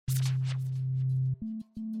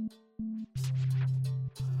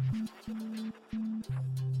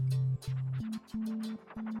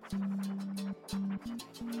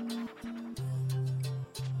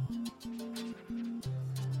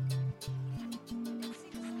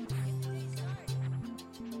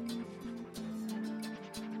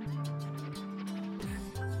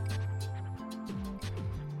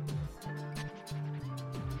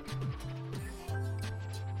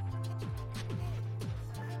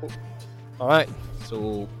All right,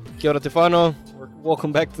 so kia ora te whanau.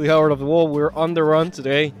 Welcome back to the Hour of the Wall. We're on the run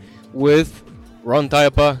today with Ron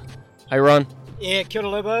Taiapa. Hi, Ron. Yeah, kia ora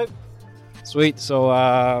Lobo. Sweet. So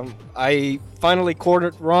I finally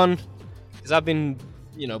cornered Ron because I've been,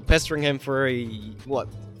 pestering him for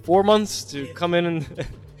 4 months to come in and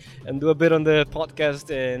and do a bit on the podcast.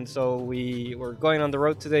 And so we're going on the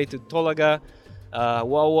road today to Tolaga.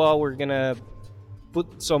 Wawa, we're gonna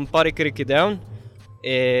put some parikiriki down.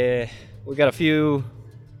 We got a few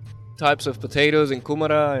types of potatoes in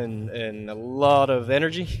kumara and a lot of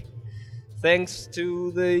energy thanks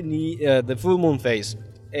to the full moon phase.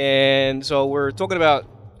 And so we're talking about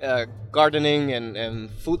gardening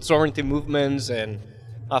and food sovereignty movements, and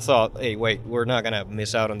I thought, hey, wait, we're not gonna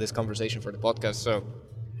miss out on this conversation for the podcast, so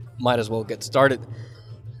might as well get started.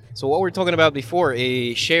 So what we were talking about before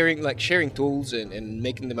is sharing tools and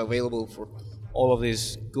making them available for all of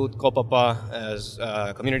these good kopapa as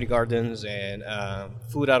community gardens and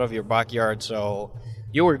food out of your backyard. So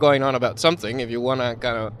you were going on about something. If you want to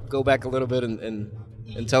kind of go back a little bit and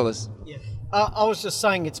tell us. Yeah, I was just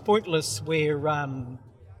saying it's pointless where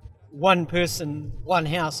one person, one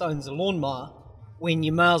house owns a lawnmower when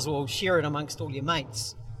you may as well share it amongst all your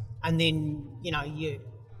mates, and then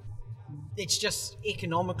it's just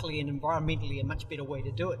economically and environmentally a much better way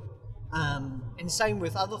to do it. And same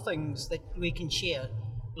with other things that we can share,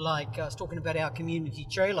 like I was talking about our community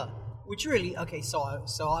trailer, which really, so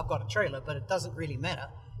I've got a trailer, but it doesn't really matter,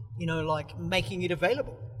 like making it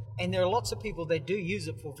available. And there are lots of people that do use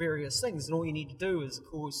it for various things, and all you need to do is, of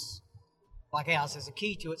course, like ours has a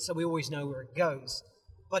key to it, so we always know where it goes.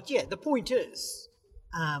 But yeah, the point is,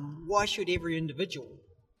 why should every individual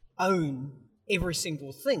own every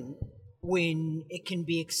single thing when it can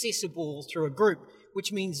be accessible through a group?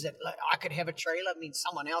 Which means that I could have a trailer, means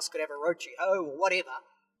someone else could have a rotary hoe or whatever,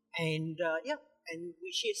 and and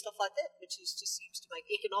we share stuff like that, which just seems to make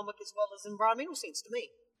economic as well as environmental sense to me.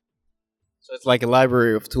 So it's like a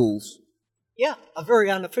library of tools. Yeah, a very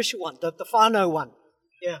unofficial one, the whānau one.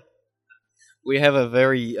 Yeah. We have a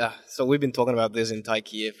very, so we've been talking about this in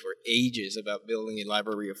Taikia for ages, about building a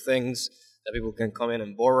library of things that people can come in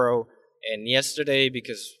and borrow. And yesterday,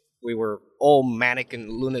 because we were all manic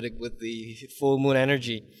and lunatic with the full moon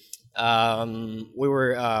energy, we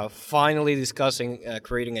were finally discussing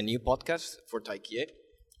creating a new podcast for Taikie.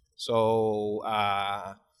 So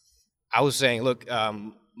I was saying, look,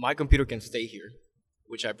 my computer can stay here,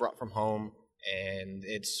 which I brought from home, and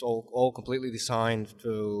it's all completely designed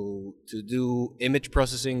to do image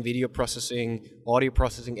processing, video processing, audio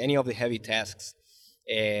processing, any of the heavy tasks.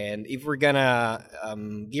 And if we're gonna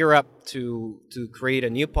gear up to create a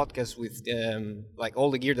new podcast with like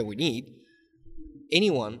all the gear that we need,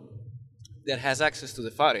 anyone that has access to the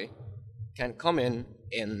Whare can come in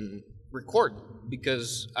and record,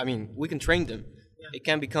 because we can train them. Yeah. It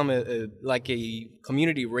can become like a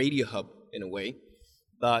community radio hub in a way,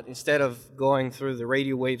 but instead of going through the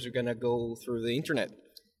radio waves, we're gonna go through the internet.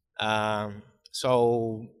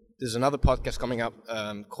 So there's another podcast coming up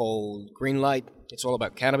called Green Light. It's all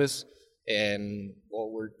about cannabis, and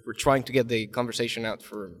we're trying to get the conversation out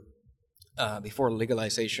for before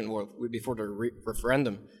legalization or before the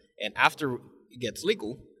referendum, and after it gets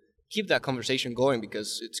legal, keep that conversation going,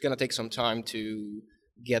 because it's going to take some time to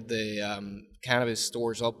get the cannabis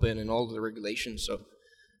stores open and all of the regulations. So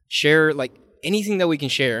share, like anything that we can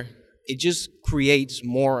share. It just creates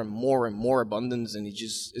more and more and more abundance, and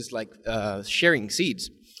it's like sharing seeds.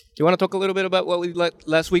 Do you want to talk a little bit about what we did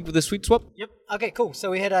last week with the Sweet Swap? Yep. Okay, cool.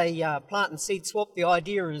 So we had a plant and seed swap. The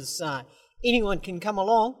idea is anyone can come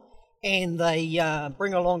along and they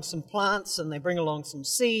bring along some plants and they bring along some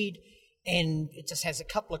seed, and it just has a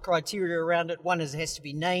couple of criteria around it. One is it has to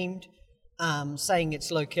be named, saying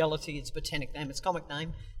its locality, its botanic name, its comic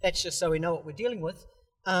name. That's just so we know what we're dealing with.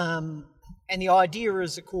 And the idea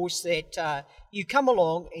is, of course, that you come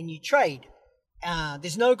along and you trade.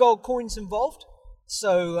 There's no gold coins involved.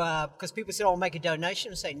 So, because people said, I'll make a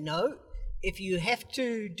donation, and say, no, if you have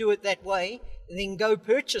to do it that way, then go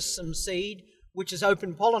purchase some seed, which is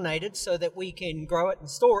open pollinated, so that we can grow it and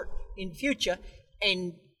store it in future,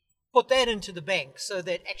 and put that into the bank, so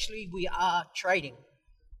that actually we are trading.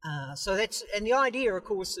 And the idea, of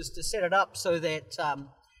course, is to set it up so that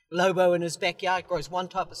Lobo in his backyard grows one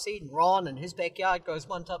type of seed, and Ron in his backyard grows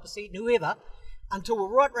one type of seed, and whoever, until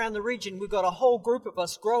we're right around the region, we've got a whole group of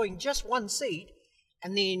us growing just one seed.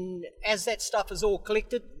 And then as that stuff is all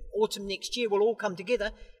collected, autumn next year, we'll all come together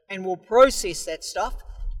and we'll process that stuff,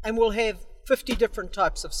 and we'll have 50 different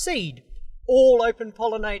types of seed, all open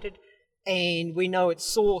pollinated, and we know its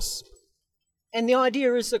source. And the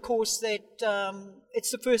idea is, of course, that it's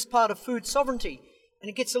the first part of food sovereignty. and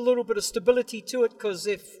it gets a little bit of stability to it, because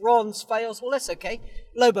if Ron's fails, well, that's okay.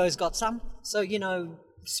 Lobo's got some, so,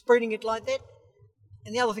 spreading it like that.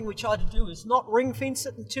 And the other thing we try to do is not ring fence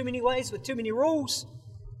it in too many ways with too many rules.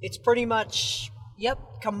 It's pretty much,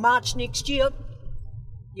 come March next year,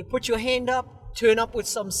 you put your hand up, turn up with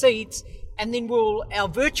some seeds, and then our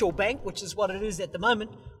virtual bank, which is what it is at the moment,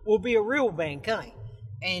 will be a real bank,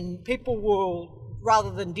 And people will, rather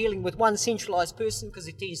than dealing with one centralised person, because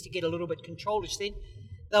it tends to get a little bit controlish then,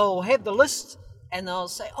 they'll have the list, and they'll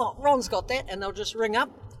say, oh, Ron's got that, and they'll just ring up,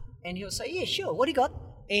 and he'll say, yeah, sure, what do you got?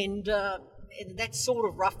 And that's sort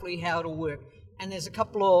of roughly how it'll work. And there's a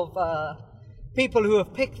couple of people who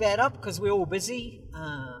have picked that up, because we're all busy.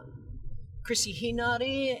 Chrissy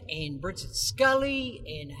Hinare and Bridget Scully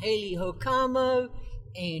and Hayley Hokamo,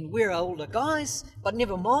 and we're older guys, but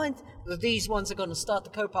never mind. These ones are going to start the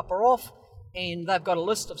kaupapa off, and they've got a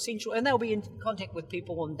list of central, and they'll be in contact with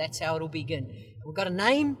people, and that's how it'll begin. We've got a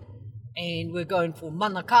name, and we're going for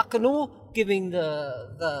mana kakano, giving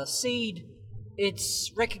the seed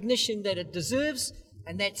its recognition that it deserves,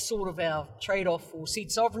 and that's sort of our trade-off for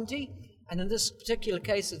seed sovereignty. And in this particular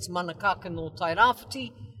case, it's mana kakano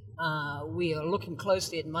tairāwhiti. We are looking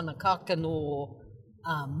closely at mana kakano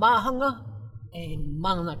mahanga and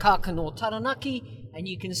mana kakano taranaki, and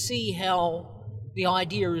you can see how the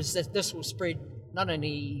idea is that this will spread not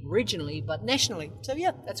only regionally but nationally. So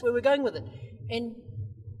that's where we're going with it. And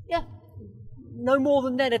no more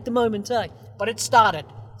than that at the moment, but it started.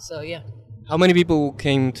 So How many people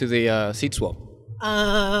came to the seed swap?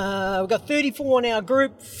 We've got 34 in our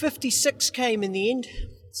group. 56 came in the end.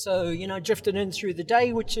 So, drifted in through the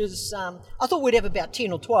day, which is, I thought we'd have about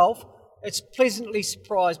 10 or 12. It's pleasantly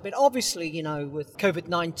surprised, but obviously, with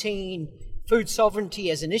COVID-19, food sovereignty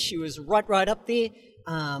as an issue is right up there.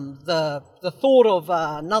 The thought of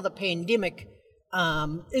another pandemic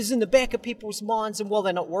is in the back of people's minds, and while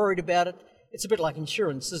they're not worried about it, it's a bit like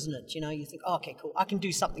insurance, isn't it? You think, okay, cool, I can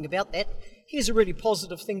do something about that. Here's a really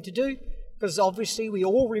positive thing to do, because obviously we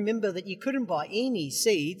all remember that you couldn't buy any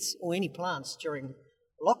seeds or any plants during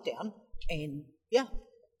lockdown, and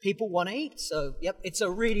people want to eat. So it's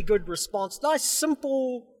a really good response. Nice,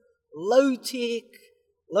 simple, low tech,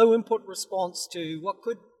 low input response to what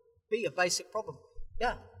could be a basic problem. We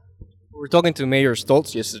were talking to Mayor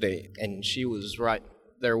Stoltz yesterday, and she was right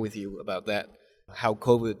there with you about that, how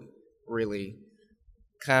COVID really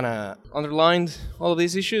kind of underlined all of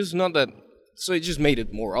these issues. So it just made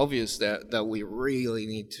it more obvious that we really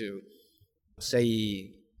need to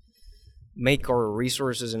make our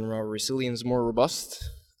resources and our resilience more robust.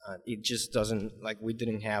 It just doesn't, we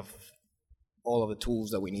didn't have all of the tools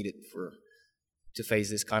that we needed to face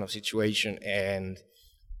this kind of situation. And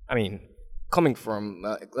I mean, coming from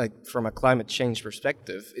from a climate change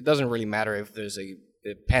perspective, it doesn't really matter if there's a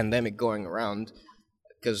pandemic going around,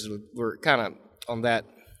 because we're kind of on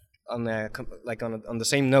the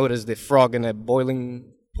same note as the frog in a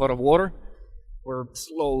boiling pot of water. We're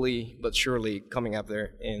slowly but surely coming up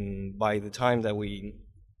there, and by the time that we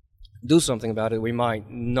do something about it, we might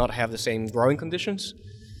not have the same growing conditions.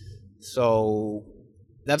 So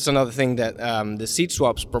that's another thing that the seed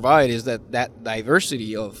swaps provide, is that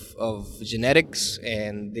diversity of genetics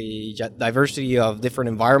and the diversity of different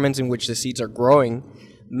environments in which the seeds are growing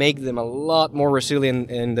make them a lot more resilient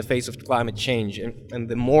in the face of climate change. And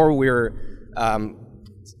the more we're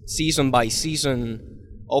season by season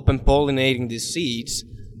open pollinating these seeds,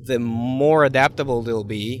 the more adaptable they'll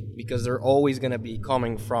be, because they're always going to be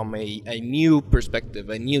coming from a new perspective,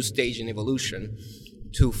 a new stage in evolution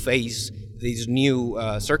to face these new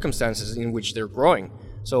circumstances in which they're growing.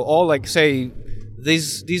 So all,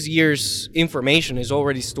 this year's information is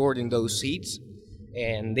already stored in those seeds,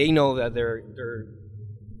 and they know that they're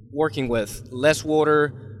working with less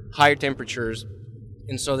water, higher temperatures,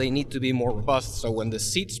 and so they need to be more robust. So when the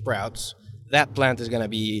seed sprouts, that plant is going to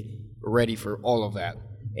be ready for all of that.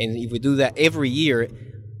 And if we do that every year,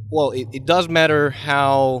 well, it does matter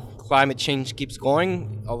how climate change keeps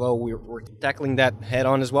going, although we're tackling that head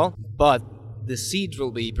on as well. But the seeds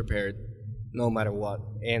will be prepared no matter what.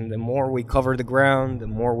 And the more we cover the ground, the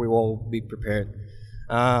more we will be prepared.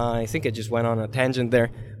 I think I just went on a tangent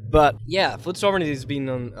there. But yeah, food sovereignty has been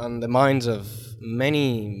on the minds of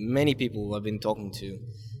many people I've been talking to.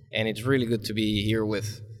 And it's really good to be here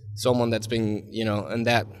with someone that's been, in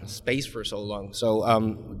that space for so long. So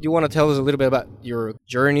do you want to tell us a little bit about your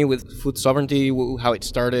journey with food sovereignty, how it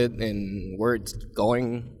started and where it's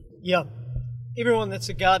going? Yeah. Everyone that's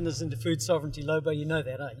a gardener is into food sovereignty, Lobo, you know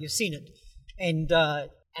that, you've seen it. And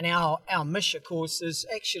our mission, of course, is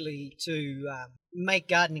actually to make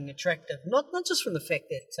gardening attractive, not just from the fact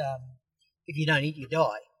that if you don't eat, you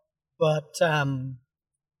die, but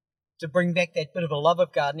to bring back that bit of a love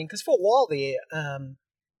of gardening. Because for a while there,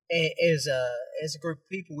 as a group of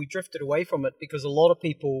people, we drifted away from it because a lot of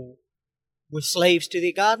people were slaves to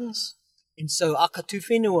their gardens. And so akatu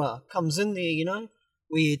whenua comes in there,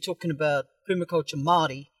 We're talking about permaculture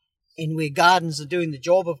Māori, and where gardens are doing the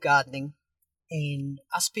job of gardening, and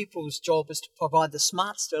us people's job is to provide the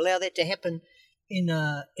smarts to allow that to happen in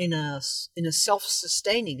a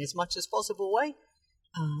self-sustaining as much as possible way.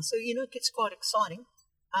 So it gets quite exciting.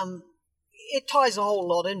 It ties a whole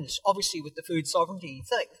lot in, obviously, with the food sovereignty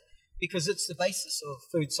thing, because it's the basis of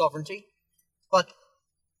food sovereignty. But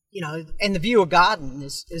and the view of garden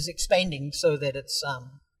is expanding so that it's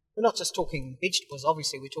we're not just talking vegetables.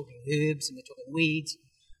 Obviously, we're talking herbs and we're talking weeds,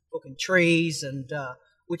 talking trees, and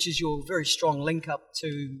which is your very strong link up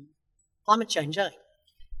to climate change, eh?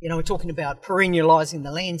 We're talking about perennialising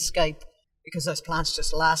the landscape because those plants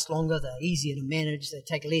just last longer, they're easier to manage, they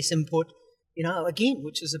take less input, again,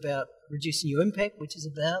 which is about reducing your impact, which is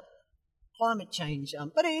about climate change.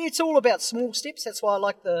 But it's all about small steps. That's why I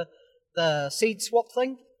like the seed swap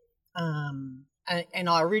thing. And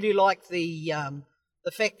I really like the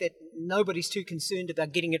fact that nobody's too concerned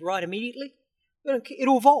about getting it right immediately.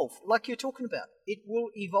 It'll evolve, like you're talking about. It will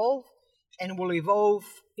evolve, and will evolve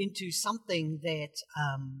into something that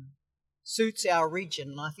suits our region.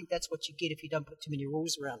 And I think that's what you get if you don't put too many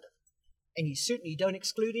rules around it. And you certainly don't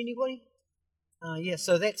exclude anybody.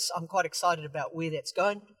 So I'm quite excited about where that's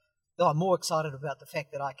going. Though I'm more excited about the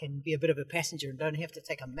fact that I can be a bit of a passenger and don't have to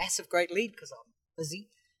take a massive great lead because I'm busy,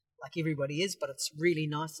 like everybody is. But it's really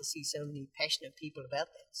nice to see so many passionate people about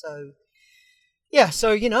that. So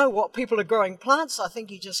what people are growing plants, I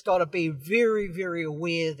think you just got to be very, very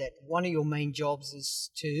aware that one of your main jobs is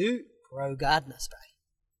to grow gardeners,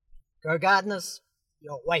 Grow gardeners,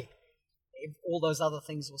 your way. All those other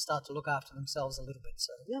things will start to look after themselves a little bit.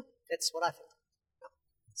 So, that's what I think.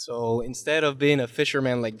 So instead of being a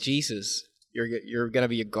fisherman like Jesus, you're going to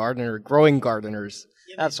be a gardener, growing gardeners.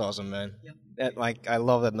 Yeah, that's awesome, man. Yeah. I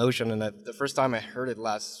love that notion. And the first time I heard it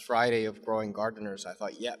last Friday of growing gardeners, I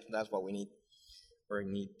thought, that's what we need. We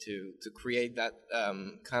need to create that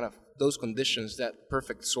kind of those conditions, that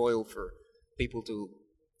perfect soil for people to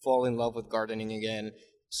fall in love with gardening again,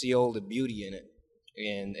 see all the beauty in it,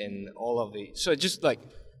 and all of the. So just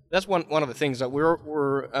that's one of the things that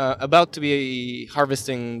we're about to be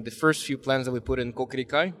harvesting the first few plants that we put in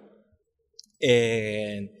Kokirikai,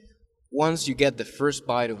 and once you get the first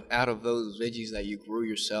bite out of those veggies that you grew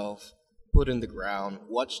yourself, put in the ground,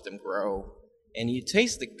 watch them grow, and you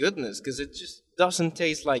taste the goodness because it just doesn't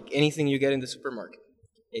taste like anything you get in the supermarket.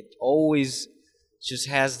 It always just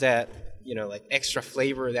has that, extra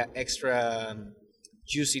flavor, that extra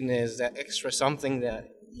juiciness, that extra something that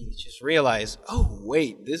you just realize, oh,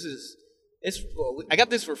 wait, I got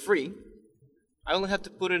this for free. I only have to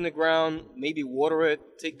put it in the ground, maybe water it,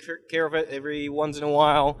 take care of it every once in a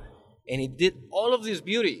while, and it did all of this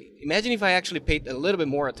beauty. Imagine if I actually paid a little bit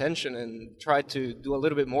more attention and tried to do a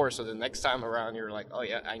little bit more so the next time around you're like, oh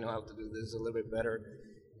yeah, I know how to do this a little bit better.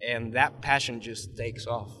 And that passion just takes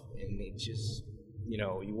off. And it just,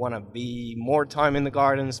 you want to be more time in the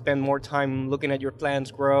garden, spend more time looking at your plants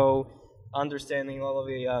grow, understanding all of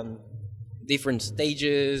the different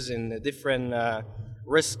stages and the different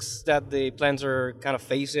risks that the plants are kind of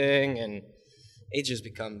facing. And it just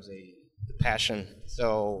becomes a passion.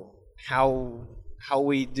 So how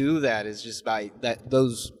we do that is just by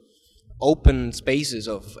those open spaces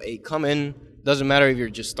of come in. Doesn't matter if you're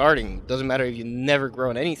just starting. Doesn't matter if you've never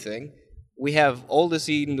grown anything. We have all the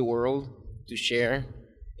seed in the world to share.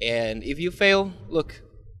 And if you fail, look,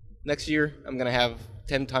 next year I'm gonna have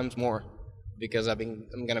 10 times more because I'm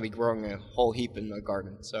gonna be growing a whole heap in my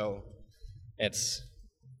garden. So it's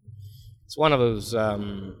one of those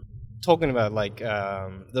talking about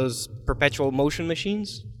those perpetual motion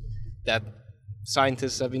machines that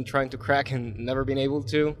scientists have been trying to crack and never been able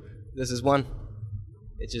to. This is one.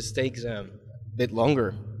 It just takes a bit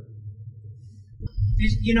longer.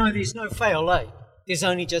 There's no fail, eh?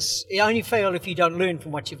 You only fail if you don't learn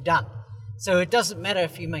from what you've done. So it doesn't matter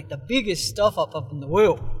if you make the biggest stuff up in the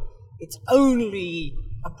world. It's only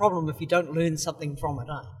a problem if you don't learn something from it,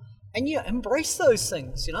 eh? And embrace those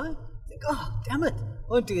things, Think, oh, damn it, I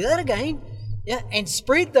won't do that again. Yeah, and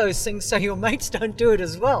spread those things so your mates don't do it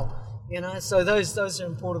as well. So those are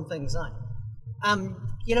important things, eh?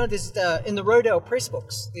 There's in the Rodale Press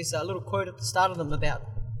books, there's a little quote at the start of them about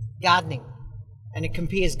gardening, and it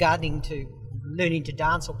compares gardening to learning to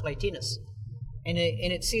dance or play tennis. And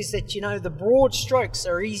it says that, the broad strokes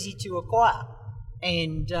are easy to acquire,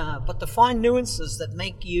 but the fine nuances that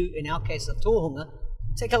make you, in our case, a tohunga,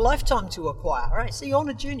 take a lifetime to acquire, right? So you're on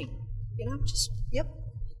a journey,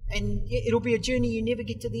 And it'll be a journey you never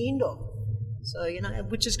get to the end of. So,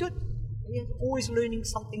 which is good. Yeah, always learning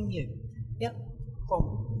something new. Yeah,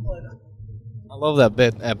 from whatever. I love that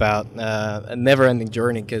bit about a never-ending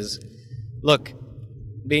journey because, look,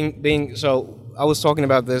 being so. I was talking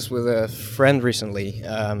about this with a friend recently.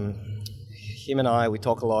 Him and we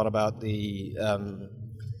talk a lot about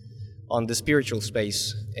on the spiritual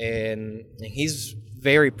space, and he's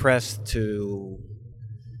very pressed to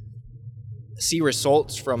see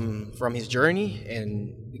results from his journey,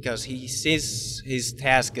 and because he sees his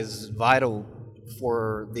task as vital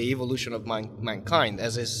for the evolution of mankind,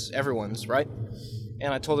 as is everyone's, right?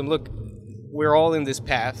 And I told him, look, we're all in this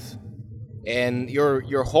path, and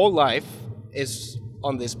your whole life is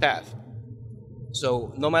on this path.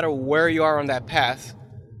 So no matter where you are on that path,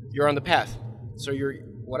 you're on the path. So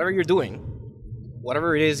whatever you're doing,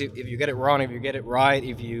 whatever it is, if you get it wrong, if you get it right,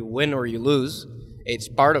 if you win or you lose, it's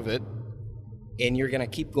part of it, and you're gonna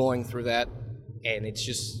keep going through that, and it's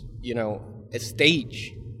just a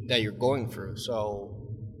stage that you're going through. So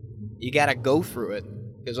you gotta go through it,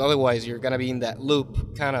 because otherwise you're gonna be in that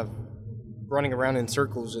loop, kind of running around in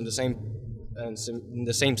circles in the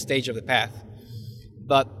same stage of the path.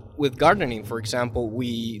 But with gardening, for example,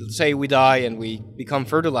 we say we die and we become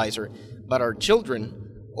fertilizer, but our children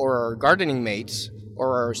or our gardening mates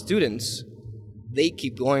or our students, they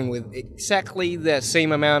keep going with exactly the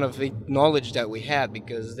same amount of knowledge that we had,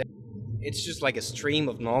 because it's just like a stream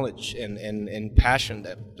of knowledge and passion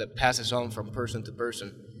that passes on from person to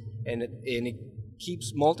person, and it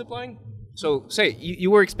keeps multiplying. So say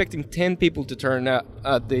you were expecting 10 people to turn out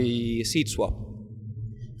at the seed swap.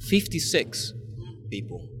 56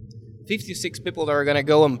 people. 56 people that are going to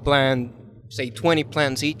go and plant, say, 20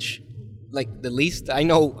 plants each. Like the least, I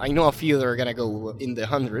know a few that are going to go in the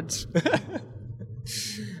hundreds.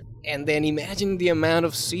 And then imagine the amount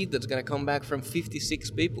of seed that's going to come back from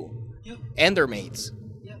 56 people. Yeah. And their mates.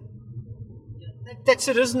 Yeah. That's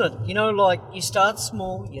it, isn't it? Like you start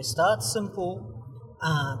small, you start simple,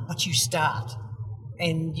 but you start.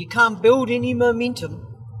 And you can't build any momentum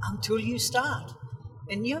until you start.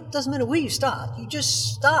 And it doesn't matter where you start, you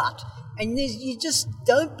just start. And you just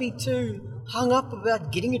don't be too hung up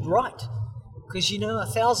about getting it right. Because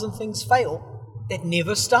 1,000 things fail that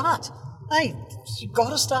never start. Hey, you've got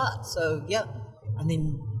to start. So, yeah. And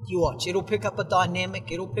then you watch. It'll pick up a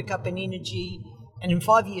dynamic, it'll pick up an energy. And in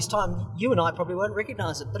 5 years' time, you and I probably won't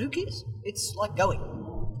recognize it. But who cares? It's like going.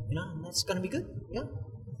 And that's going to be good. Yeah.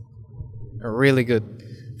 A really good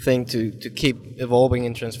thing to keep evolving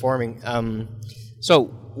and transforming.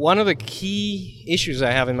 So one of the key issues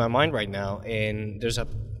I have in my mind right now, and there's a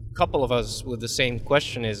couple of us with the same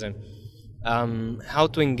question, is how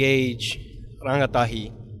to engage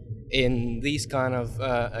rangatahi in these kind of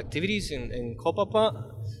activities in Kopapa,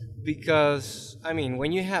 because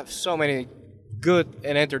when you have so many good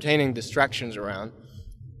and entertaining distractions around,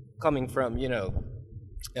 coming from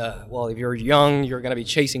if you're young, you're gonna be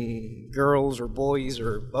chasing girls or boys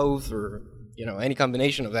or both, or any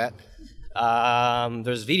combination of that.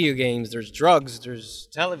 There's video games, there's drugs, there's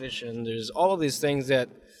television, there's all of these things that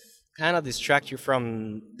kind of distract you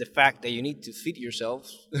from the fact that you need to feed yourself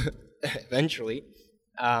eventually.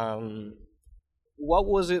 What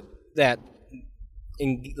was it that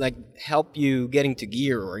helped you get into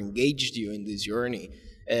gear or engaged you in this journey?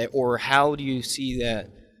 Or how do you see that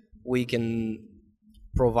we can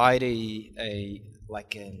provide an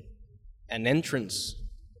entrance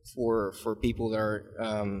for people that are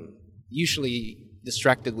usually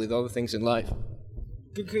distracted with other things in life?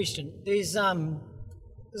 Good question. There's a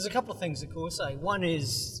couple of things, of course. One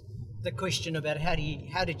is the question about how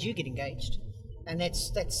did you get engaged, and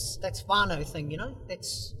that's whānau thing.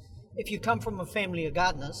 That's if you come from a family of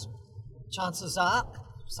gardeners, chances are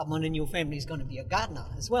someone in your family is going to be a gardener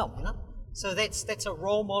as well. So that's a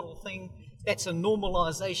role model thing. That's a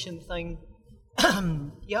normalization thing.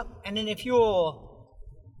 Yep. And then if your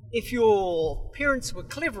parents were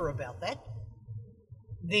clever about that,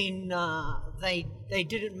 then they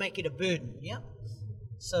didn't make it a burden. Yeah.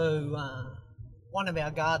 So one of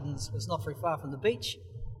our gardens was not very far from the beach,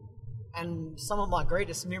 and some of my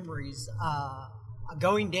greatest memories are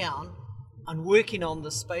going down and working on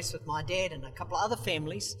this space with my dad and a couple of other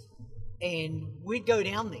families, and we'd go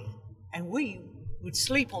down there and we would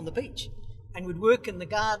sleep on the beach and we'd work in the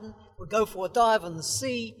garden, we'd go for a dive in the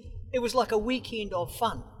sea. It was like a weekend of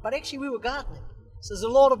fun, but actually we were gardening. So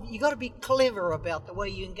there's you got to be clever about the way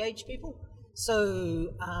you engage people.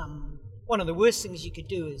 So one of the worst things you could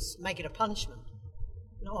do is make it a punishment.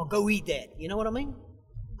 Go eat that. You know what I mean?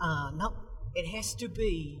 No, it has to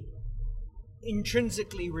be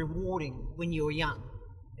intrinsically rewarding when you're young.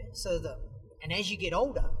 And as you get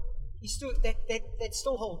older, you still that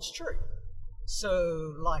still holds true.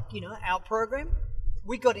 So, like, our program,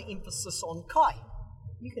 we got an emphasis on kai.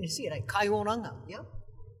 You can see it, kai oranga, yeah?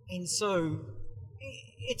 And so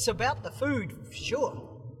it's about the food,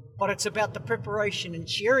 sure, but it's about the preparation and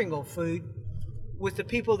sharing of food with the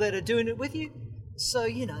people that are doing it with you. So,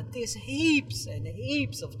 there's heaps and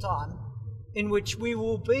heaps of time in which we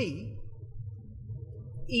will be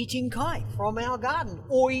eating kai from our garden,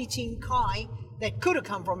 or eating kai that could have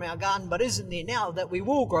come from our garden but isn't there now, that we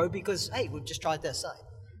will grow because, hey, we've just tried this,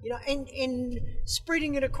 and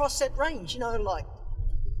spreading it across that range,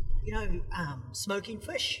 smoking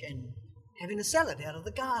fish and having a salad out of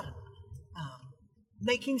the garden,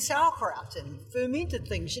 making sauerkraut and fermented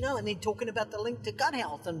things, and then talking about the link to gut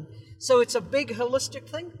health. And so it's a big holistic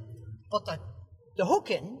thing. But the hook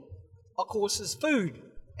in, of course, is food,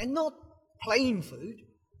 and not plain food,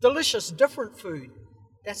 delicious, different food.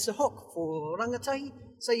 That's the hook for rangatahi.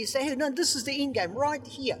 So you say, hey, no, this is the end game right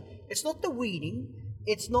here. It's not the weeding,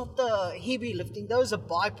 it's not the heavy lifting, those are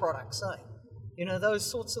byproducts, those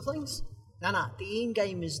sorts of things. No, the end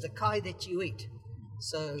game is the kai that you eat.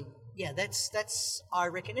 So, yeah, that's I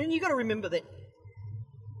reckon. And you got to remember that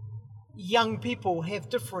young people have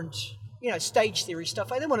different, stage theory stuff.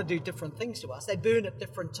 They want to do different things to us. They burn at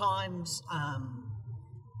different times,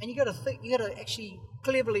 and you got to actually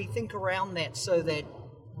cleverly think around that, so that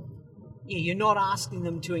you're not asking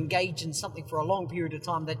them to engage in something for a long period of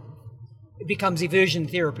time that it becomes aversion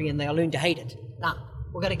therapy and they'll learn to hate it. Nah,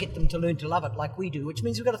 we've got to get them to learn to love it like we do, which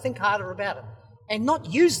means we've got to think harder about it and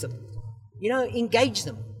not use them. Engage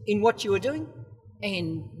them in what you are doing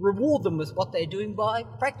and reward them with what they're doing by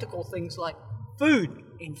practical things like food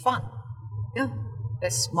and fun. Yeah,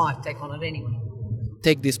 that's my take on it anyway.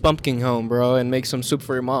 Take this pumpkin home, bro, and make some soup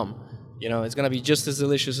for your mom. It's going to be just as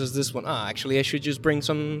delicious as this one. Actually, I should just bring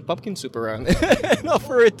some pumpkin soup around and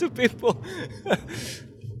offer it to people.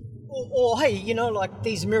 or hey, like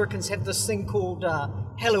these Americans have this thing called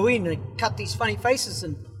Halloween, and they cut these funny faces.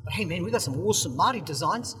 But hey, man, we got some awesome Māori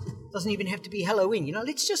designs. Doesn't even have to be Halloween.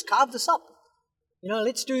 Let's just carve this up.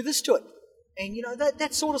 Let's do this to it. And,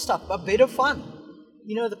 that sort of stuff, a bit of fun.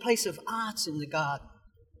 The place of arts in the garden.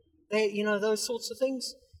 Those sorts of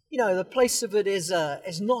things. The place of it as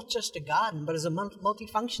not just a garden, but as a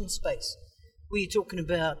multifunction space, where you're talking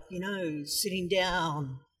about, sitting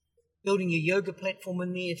down, building your yoga platform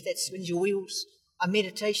in there if that spins your wheels, a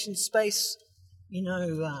meditation space,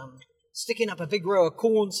 sticking up a big row of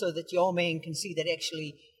corn so that your old man can see that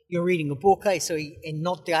actually you're reading a book, and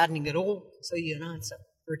not gardening at all, so it's a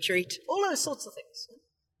retreat, all those sorts of things.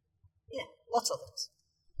 Yeah, lots of things.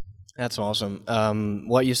 That's awesome.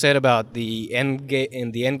 What you said about the end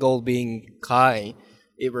goal being kai,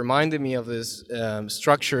 it reminded me of this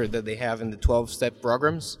structure that they have in the 12-step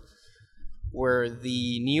programs, where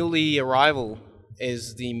the newly arrival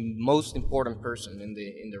is the most important person in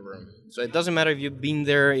the room. So it doesn't matter if you've been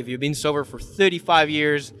there, if you've been sober for 35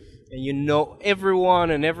 years, and you know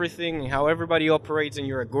everyone and everything and how everybody operates, and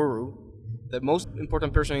you're a guru. The most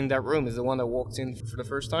important person in that room is the one that walks in for the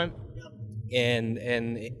first time. And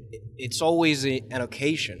it's always an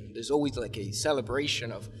occasion. There's always like a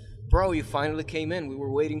celebration of, bro, you finally came in. We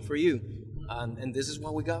were waiting for you. And this is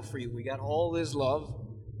what we got for you. We got all this love,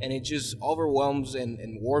 and it just overwhelms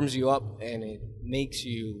and warms you up, and it makes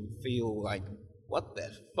you feel like, what the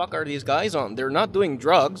fuck are these guys on? They're not doing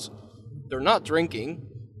drugs. They're not drinking.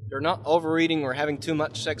 They're not overeating or having too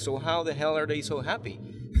much sex. So how the hell are they so happy?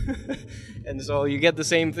 And so you get the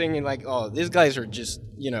same thing in like, oh, these guys are just,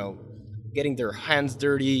 getting their hands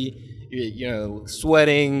dirty,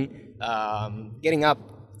 sweating, getting up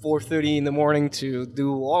 4:30 in the morning to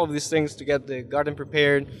do all of these things to get the garden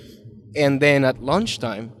prepared. And then at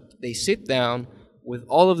lunchtime, they sit down with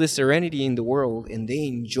all of the serenity in the world, and they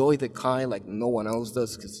enjoy the kai like no one else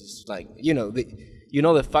does, because it's like, the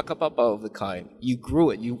whakapapa of the kai. You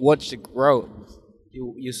grew it. You watched it grow.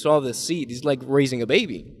 You saw the seed. It's like raising a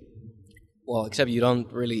baby. Well, except you don't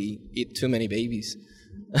really eat too many babies.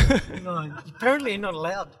 No, apparently you're not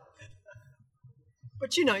allowed.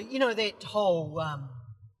 But that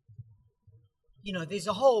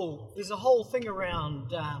whole, there's a whole thing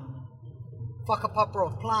around whakapapa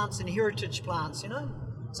of plants and heritage plants.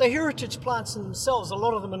 So heritage plants in themselves, a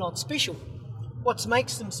lot of them are not special. What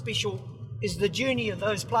makes them special is the journey of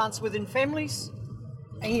those plants within families,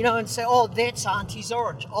 and say, oh, that's Auntie's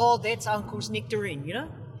orange, oh, that's Uncle's nectarine,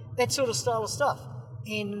 that sort of style of stuff.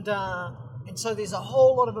 And so there's a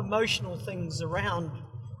whole lot of emotional things around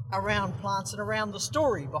plants and around the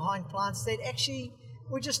story behind plants that actually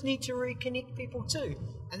we just need to reconnect people to.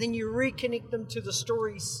 And then you reconnect them to the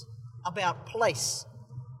stories about place.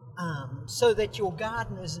 so that your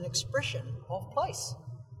garden is an expression of place.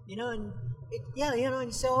 And and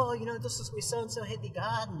you say, oh, this is where so-and-so had their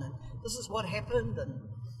garden, and this is what happened, and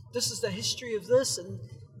this is the history of this, and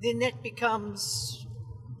then that becomes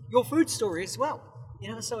your food story as well.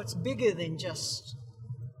 So it's bigger than just,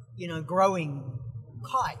 growing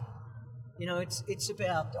kai. It's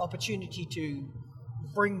about opportunity to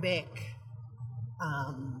bring back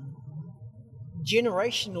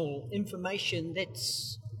generational information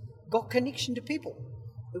that's got connection to people,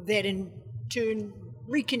 that in turn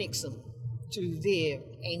reconnects them to their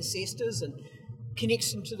ancestors and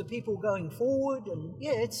connects them to the people going forward. And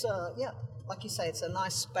it's like you say, it's a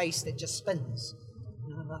nice space that just spins.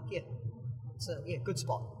 It's a good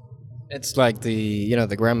spot. It's like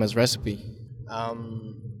the grandma's recipe.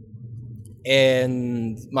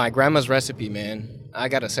 And my grandma's recipe, man, I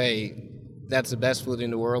gotta say, that's the best food in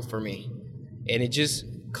the world for me. And it just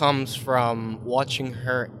comes from watching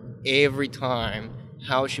her every time,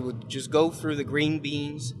 how she would just go through the green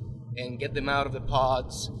beans and get them out of the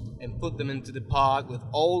pods and put them into the pot with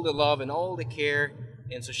all the love and all the care.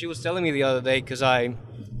 And so she was telling me the other day, because I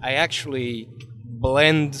actually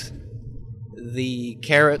blend the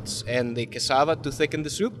carrots and the cassava to thicken the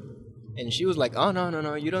soup. And she was like, oh,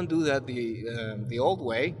 no, you don't do that the old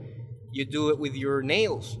way. You do it with your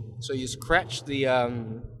nails. So you scratch the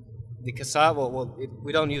cassava. Well,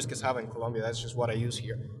 we don't use cassava in Colombia. That's just what I use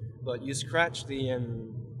here. But you scratch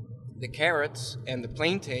the carrots and the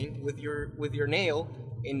plantain with your nail,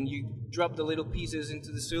 and you drop the little pieces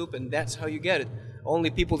into the soup, and that's how you get it.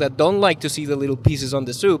 Only people that don't like to see the little pieces on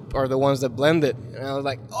the soup are the ones that blend it. And I was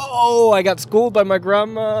like, oh, I got schooled by my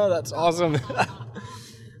grandma. That's awesome.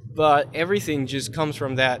 But everything just comes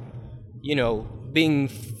from that, being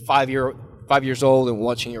 5 years old and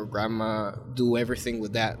watching your grandma do everything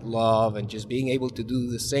with that love, and just being able to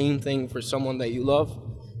do the same thing for someone that you love.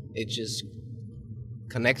 It just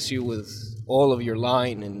connects you with all of your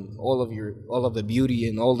line and all of the beauty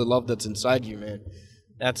and all the love that's inside you, man.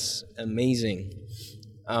 That's amazing.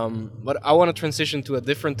 But I want to transition to a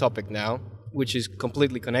different topic now, which is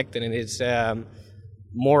completely connected, and it's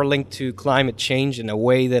more linked to climate change in a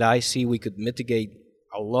way that I see we could mitigate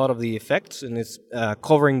a lot of the effects, and it's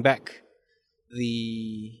covering back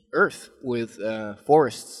the earth with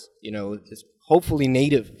forests. It's hopefully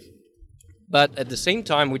native. But at the same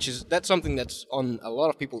time, that's something that's on a lot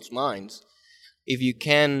of people's minds, if you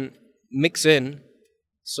can mix in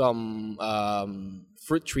some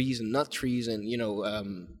fruit trees and nut trees and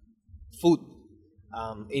food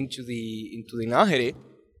into the Ngāhere,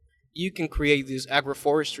 you can create these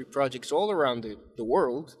agroforestry projects all around the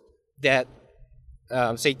world that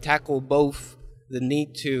tackle both the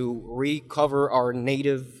need to recover our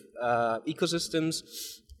native ecosystems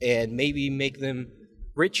and maybe make them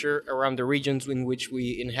richer around the regions in which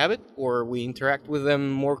we inhabit or we interact with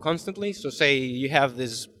them more constantly. So say you have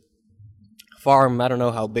this farm, I don't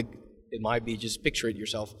know how big it might be, just picture it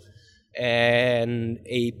yourself. And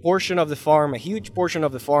a portion of the farm, a huge portion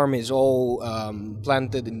of the farm is all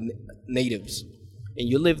planted in natives. And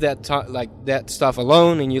you leave that stuff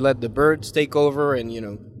alone, and you let the birds take over and,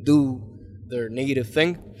 do their native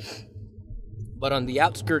thing. But on the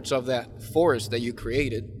outskirts of that forest that you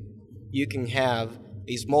created, you can have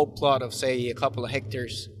a small plot of, say, a couple of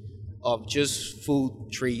hectares of just food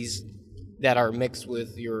trees that are mixed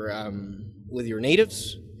with your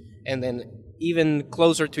natives. And then even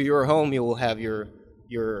closer to your home, you will have your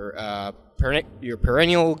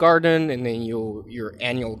perennial garden and then your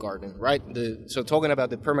annual garden, right? So talking about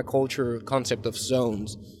the permaculture concept of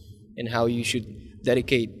zones and how you should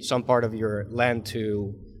dedicate some part of your land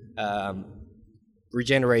to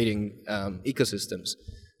regenerating ecosystems.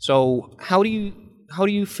 So how do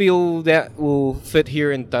you feel that will fit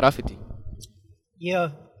here in Tarafiti? Yeah,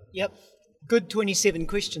 yep. Good 27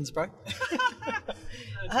 questions, bro.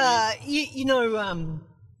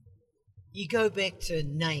 You go back to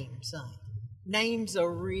names. Names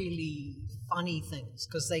are really funny things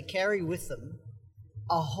because they carry with them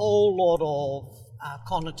a whole lot of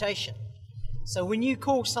connotation. So when you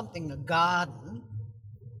call something a garden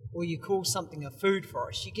or you call something a food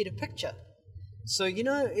forest, you get a picture. So,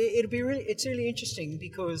 it's really interesting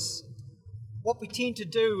because what we tend to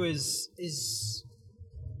do is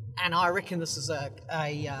and I reckon this is a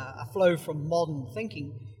flow from modern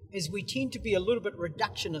thinking, is we tend to be a little bit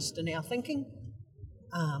reductionist in our thinking,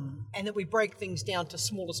 and that we break things down to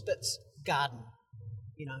smaller bits, garden,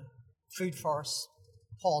 food forest,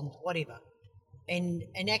 pond, whatever. And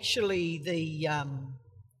actually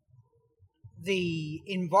the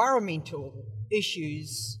environmental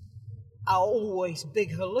issues are always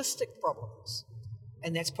big holistic problems,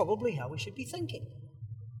 and that's probably how we should be thinking.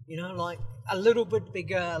 like a little bit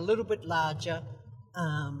bigger, a little bit larger,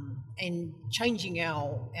 and changing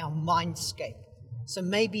our mindscape. So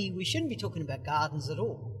maybe we shouldn't be talking about gardens at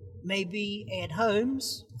all. Maybe at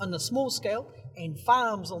homes on the small scale and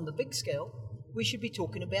farms on the big scale, we should be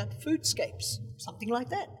talking about foodscapes, something like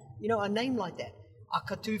that. A name like that.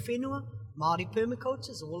 Akatu whenua, Māori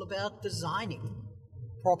permaculture is all about designing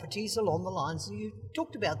properties along the lines that you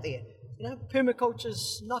talked about there.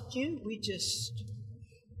 Permaculture's not new. We're just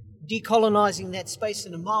decolonising that space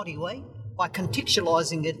in a Māori way by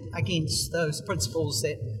contextualising it against those principles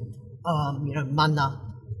that, mana,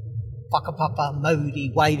 whakapapa,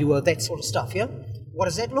 mauri, wairua, that sort of stuff, yeah? What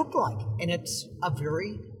does that look like? And it's a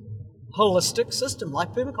very holistic system,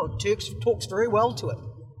 like permaculture talks very well to it.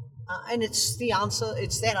 And it's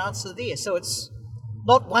that answer there. So it's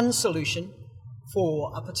not one solution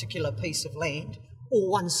for a particular piece of land or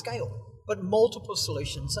one scale, but multiple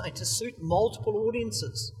solutions to suit multiple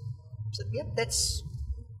audiences. So,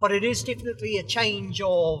 but it is definitely a change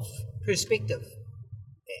of perspective,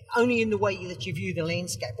 only in the way that you view the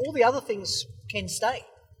landscape. All the other things can stay.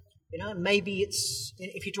 Maybe it's,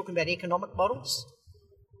 if you're talking about economic models,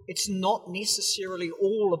 it's not necessarily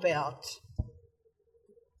all about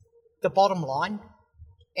the bottom line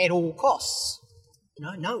at all costs.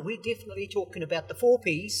 No, we're definitely talking about the 4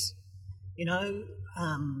 Ps,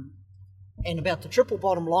 and about the triple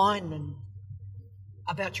bottom line, and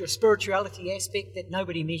about your spirituality aspect that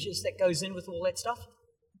nobody measures, that goes in with all that stuff.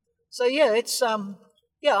 So it's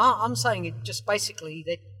I'm saying it just basically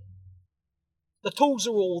that the tools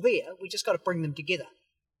are all there. We just got to bring them together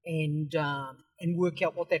and work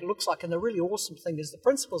out what that looks like. And the really awesome thing is the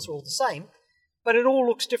principles are all the same, but it all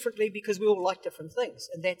looks differently because we all like different things,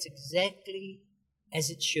 and that's exactly as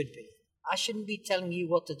it should be. I shouldn't be telling you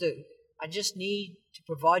what to do. I just need to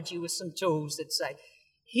provide you with some tools that say,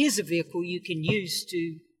 here's a vehicle you can use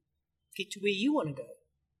to get to where you want to go,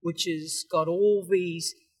 which has got all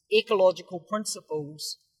these ecological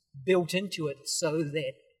principles built into it so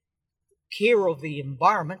that care of the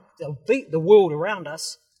environment, the world around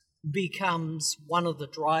us, becomes one of the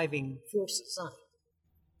driving forces.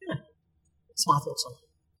 That's my thoughts on it.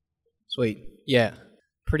 Sweet. Yeah,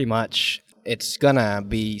 pretty much. It's gonna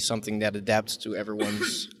be something that adapts to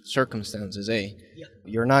everyone's circumstances, eh? Yeah.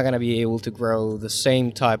 You're not gonna be able to grow the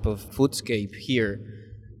same type of foodscape here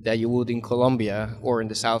that you would in Colombia or in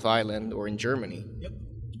the South Island or in Germany. Yep.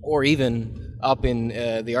 Or even up in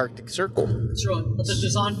the Arctic Circle. That's right. But the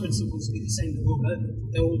design principles will be the same the world over.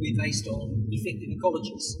 They'll all be based on effective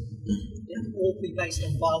ecologies. All be based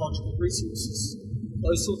on biological resources.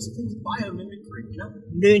 Those sorts of things. Biomimicry,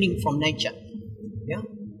 learning from nature. Yeah.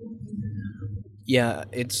 Yeah,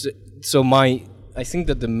 it's so I think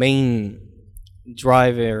that the main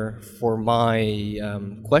driver for my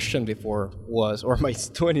question before was, or my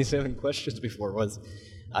 27 questions before was,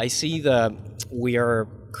 I see that we are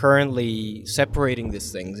currently separating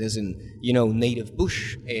these things as in, native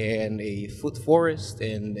bush and a food forest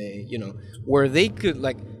and, where they could,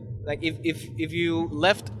 like if you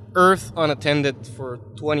left Earth unattended for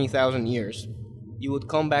 20,000 years, you would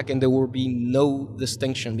come back and there would be no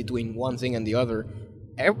distinction between one thing and the other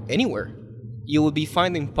anywhere. You would be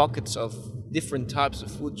finding pockets of different types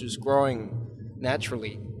of food just growing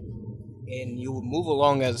naturally. And you would move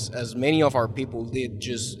along as many of our people did,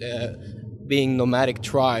 just being nomadic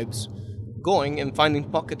tribes, going and finding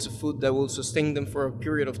pockets of food that will sustain them for a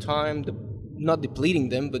period of time, not depleting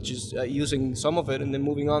them, but just using some of it and then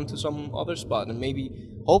moving on to some other spot and maybe,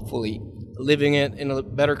 hopefully, living it in a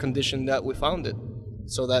better condition that we found it.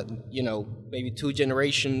 So that, maybe 2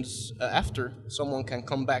 generations after, someone can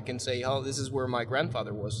come back and say, oh, this is where my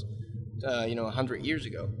grandfather was, 100 years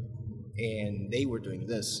ago. And they were doing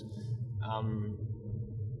this.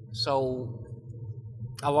 So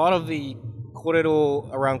a lot of the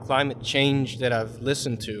korero around climate change that I've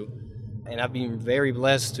listened to, and I've been very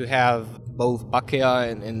blessed to have both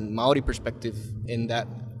Pakea and Maori perspective in that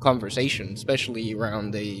conversation, especially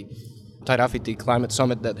around the Tairawhiti Climate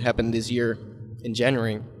Summit that happened this year in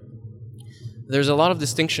January. There's a lot of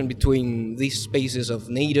distinction between these spaces of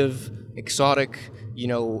native, exotic,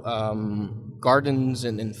 gardens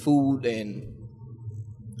and food, and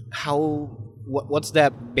what's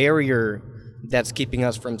that barrier that's keeping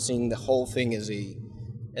us from seeing the whole thing as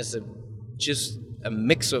just a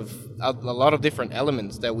mix of a lot of different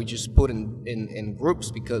elements that we just put in groups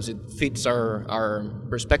because it fits our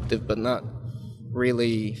perspective but not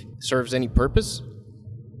really serves any purpose?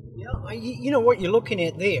 Yeah, what you're looking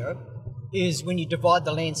at there is when you divide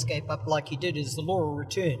the landscape up like you did is the law of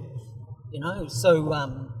return. So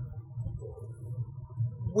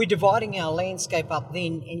we're dividing our landscape up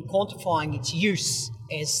then and quantifying its use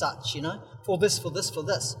as such, for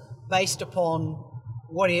this, based upon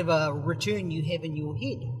whatever return you have in your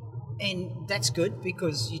head. And that's good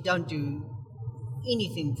because you don't do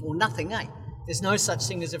anything for nothing, eh? There's no such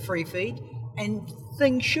thing as a free feed, and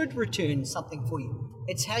things should return something for you.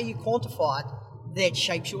 It's how you quantify it that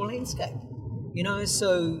shapes your landscape.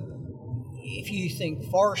 So if you think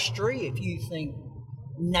forestry, if you think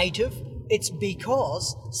native, it's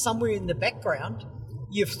because somewhere in the background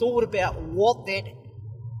you've thought about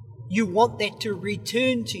you want that to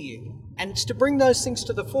return to you. And it's to bring those things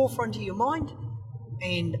to the forefront of your mind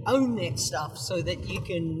and own that stuff so that you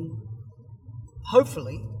can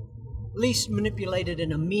hopefully at least manipulate it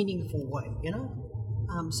in a meaningful way,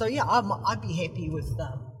 So yeah, I'd be happy with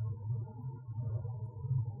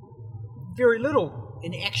very little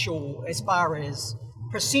in actual as far as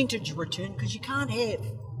percentage return, because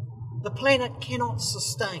the planet cannot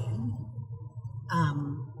sustain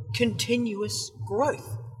continuous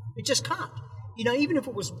growth. It just can't. Even if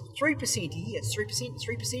it was 3% a year, it's 3%,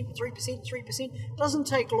 3%, 3%, 3%. It doesn't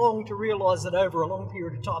take long to realise that over a long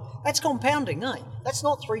period of time. That's compounding, eh? That's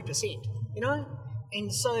not 3%,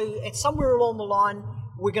 And so at somewhere along the line,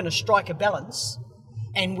 we're going to strike a balance,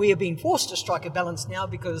 and we are being forced to strike a balance now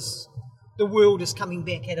because the world is coming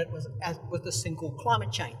back at it with this thing called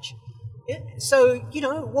climate change. Yeah? So,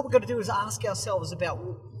 what we've got to do is ask ourselves about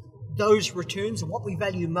those returns and what we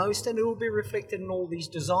value most, and it will be reflected in all these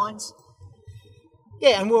designs.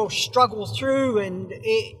 Yeah, and we'll struggle through, and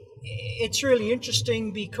it's really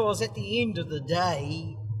interesting because at the end of the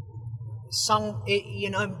day,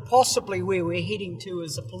 possibly where we're heading to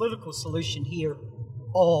is a political solution here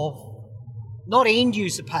of not end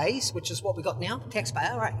user pays, which is what we got now,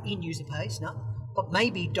 taxpayer, right? End user pays, no, but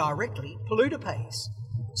maybe directly polluter pays.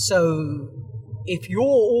 So if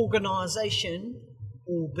your organisation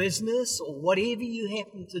or business or whatever you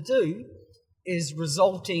happen to do is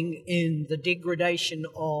resulting in the degradation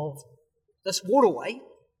of this waterway,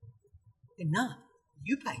 then no,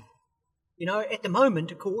 you pay. At the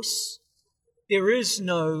moment, of course, there is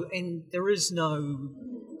no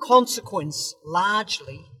consequence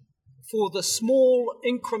largely for the small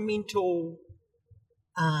incremental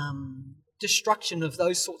destruction of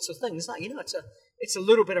those sorts of things. No, it's a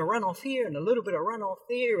little bit of runoff here and a little bit of runoff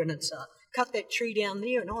there, and it's cut that tree down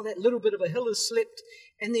there, and that little bit of a hill has slipped,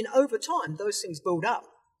 and then over time those things build up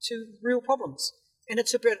to real problems. And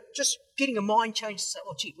it's about just getting a mind change to say,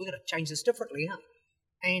 oh gee, we've got to change this differently, huh?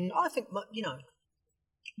 And I think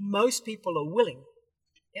most people are willing,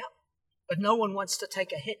 yeah, but no one wants to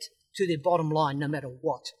take a hit to their bottom line no matter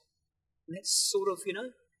what. And that's sort of,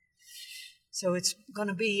 so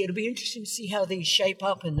it'll be interesting to see how these shape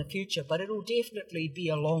up in the future, but it'll definitely be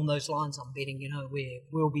along those lines, I'm betting, where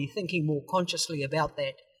we'll be thinking more consciously about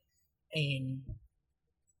that. And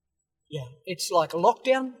yeah, it's like a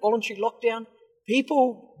lockdown, voluntary lockdown.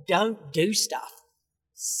 People don't do stuff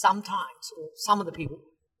sometimes, or some of the people,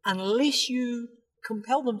 unless you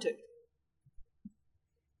compel them to.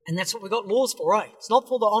 And that's what we've got laws for, right? It's not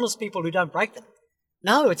for the honest people who don't break them.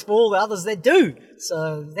 No, it's for all the others that do.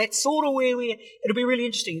 So that's sort of where it'll be really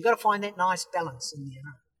interesting. You've got to find that nice balance in there.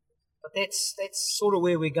 But that's sort of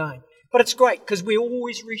where we're going. But it's great because we're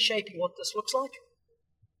always reshaping what this looks like.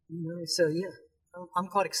 So yeah, I'm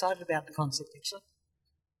quite excited about the concept actually.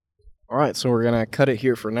 All right, so we're going to cut it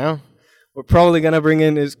here for now. We're probably going to bring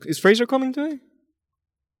in, is Fraser coming today?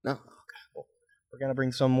 No? Okay. Well, we're going to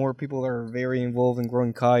bring some more people that are very involved in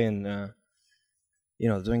growing kai and,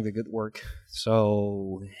 doing the good work.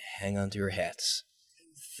 So hang on to your hats.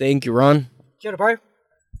 Thank you, Ron. Kia ora, bro.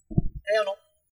 Hey, Arnold.